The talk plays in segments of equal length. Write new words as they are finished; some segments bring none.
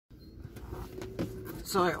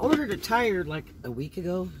So I ordered a tire like a week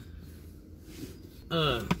ago.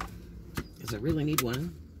 Because I really need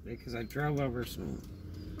one. Because I drove over some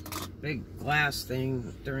big glass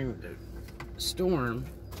thing during the storm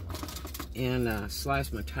and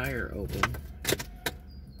sliced my tire open.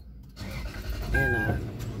 And I'm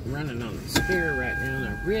running on the spear right now,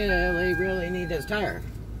 and I really need this tire.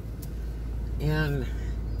 And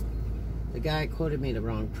the guy quoted me the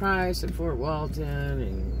wrong price at Fort Walton,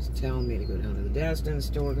 and he was telling me to go down to the Destin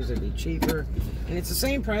store because it'd be cheaper. And it's the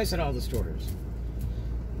same price at all the stores.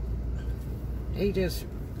 He just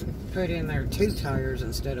put in there 2 tires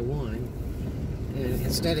instead of 1. And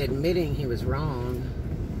instead of admitting he was wrong,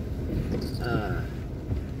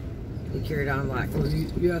 he carried on like, well,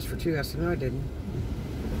 you asked for 2. I said, no, I didn't.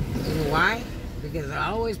 You know why? Because I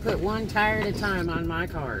always put 1 tire at a time on my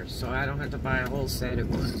cars, so I don't have to buy a whole set at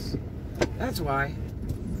once. That's why.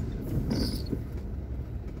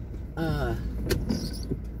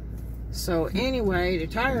 So anyway, the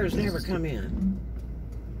tires never come in.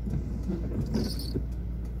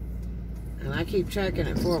 And I keep checking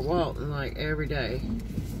at Fort Walton like every day.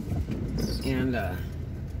 And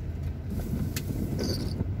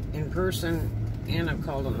in person, and I've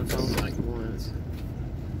called on the phone like once.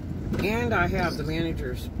 And I have the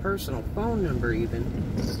manager's personal phone number even.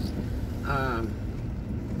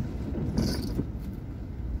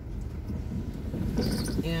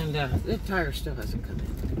 And the tire still hasn't come in.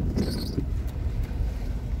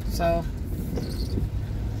 So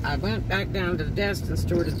I went back down to the Destin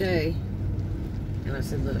store today, and I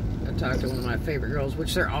said, look, I talked to one of my favorite girls,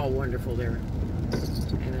 which they're all wonderful there.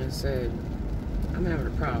 And I said, I'm having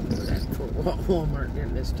a problem with that Walmart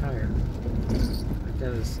getting this tire.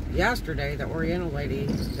 Because yesterday, the Oriental lady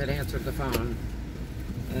that answered the phone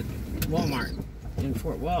at Walmart in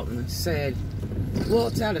Fort Walton said, well,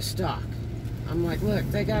 it's out of stock. I'm like, look,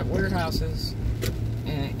 they got warehouses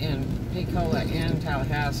in Pensacola and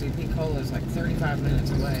Tallahassee. Pensacola is like 35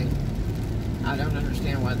 minutes away. I don't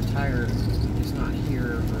understand why the tire is not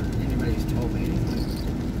here, or anybody's told me anything.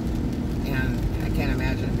 And I can't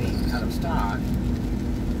imagine it being out of stock.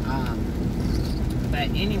 But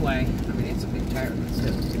anyway, I mean, it's a big tire, but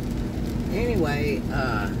still. Anyway,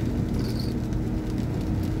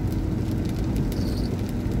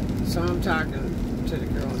 so I'm talking to the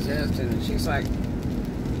girl in Destin, and she's like,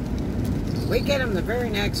 we get them the very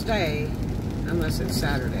next day, unless it's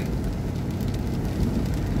Saturday,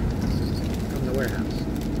 from the warehouse.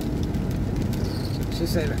 She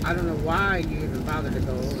said, I don't know why you even bothered to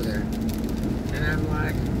go over there. And I'm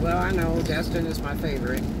like, well, I know Destin is my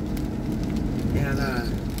favorite. And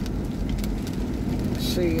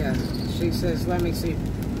she says, let me see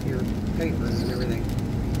your papers and everything.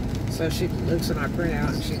 So she looks at my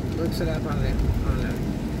printout, and she looks it up on the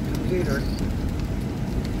computer,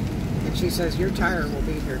 and she says, your tire will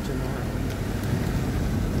be here tomorrow.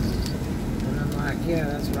 And I'm like, yeah,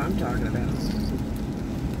 that's what I'm talking about.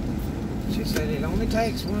 She said, it only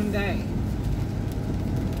takes 1 day.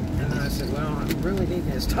 And I said, well, I really need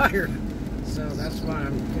this tire, so that's why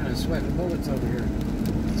I'm kind of sweating bullets over here.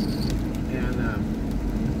 And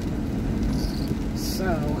so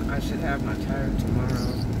I should have my tire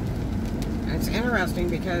tomorrow. And it's interesting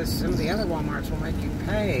because some of the other Walmarts will make you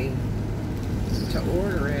pay to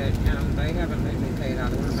order it, and they haven't made me pay it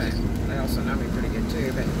out of order, but they also know me pretty good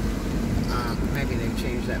too, but maybe they've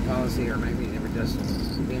changed that policy, or maybe they were just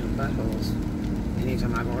being buttholes.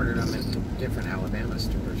 Anytime I've ordered them at different Alabama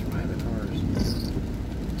stores for my other cars.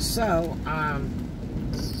 So,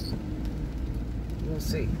 we'll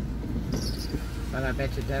see. But I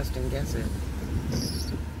bet you Destin gets it.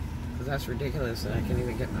 Because that's ridiculous that I can't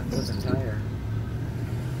even get my flipping tire.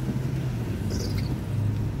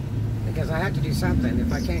 Because I have to do something.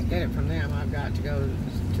 If I can't get it from them, I've got to go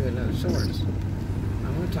to another source.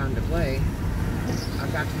 I want time to play.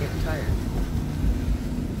 I've got to get the tire.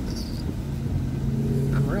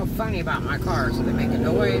 I'm real funny about my cars. So they make a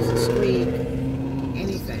noise, a squeak,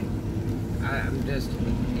 anything. I'm just,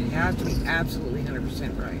 it has to be absolutely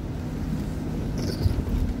 100% right.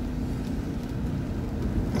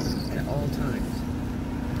 At all times.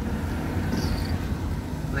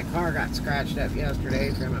 My car got scratched up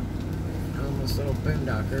yesterday from a homeless little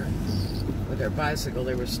boondocker with their bicycle.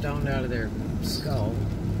 They were stoned out of their skull.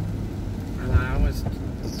 And I was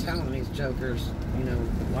telling these jokers, you know,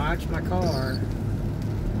 watch my car.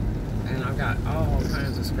 And I've got all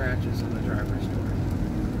kinds of scratches on the driver's door.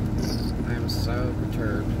 I am so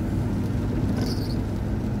perturbed.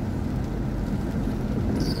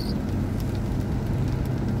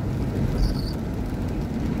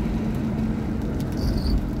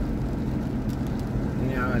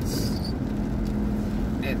 You know,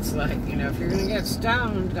 It's like, you know, if you're going to get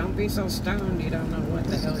stoned, don't be so stoned you don't know what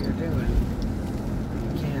the hell you're doing.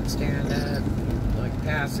 You can't stand up, like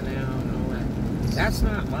passing out and all that. That's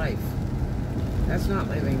not life. That's not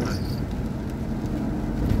living life.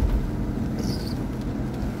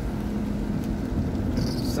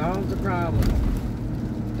 Solve the problem.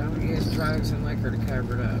 Don't use drugs and liquor to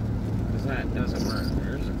cover it up. Because that doesn't work.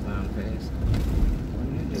 There's a clown face. What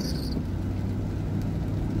do you do?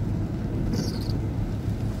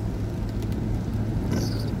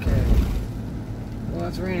 Okay. Well,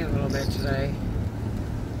 it's raining a little bit today.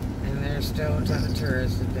 And there's still a ton of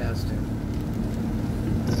tourists in Destin.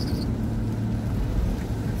 It's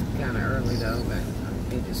kind of early though, but I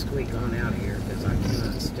need to squeak on out of here because I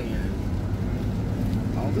cannot stand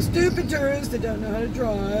all the stupid tourists that don't know how to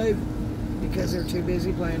drive because they're too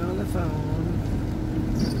busy playing on the phone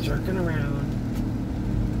and jerking around.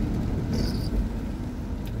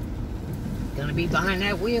 Gonna be behind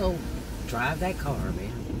that wheel. Drive that car,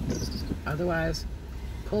 man. Otherwise,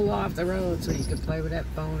 pull off the road so you can play with that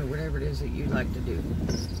phone or whatever it is that you like to do.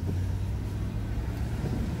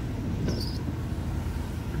 There's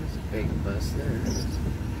a big bus there.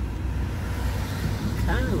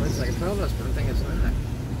 Kind of looks like a tour bus, but I think it's not.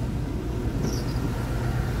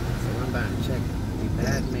 So I'm about to check the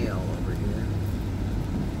bad mail over here.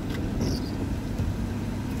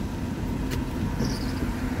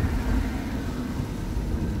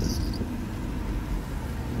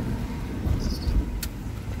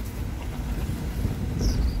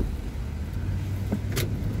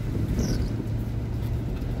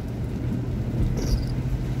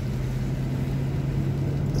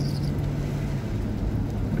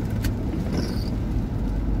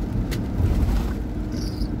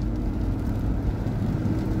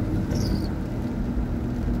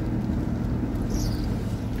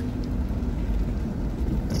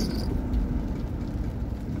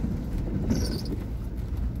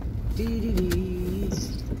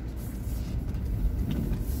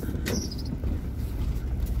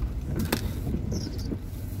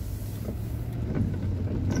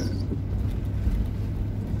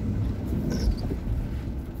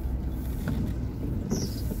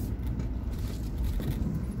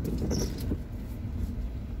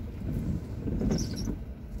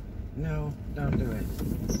 No, don't do it.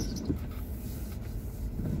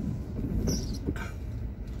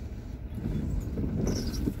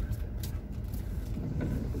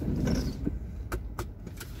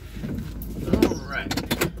 Alright.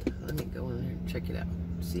 Let me go in there and check it out.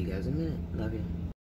 See you guys in a minute. Love you.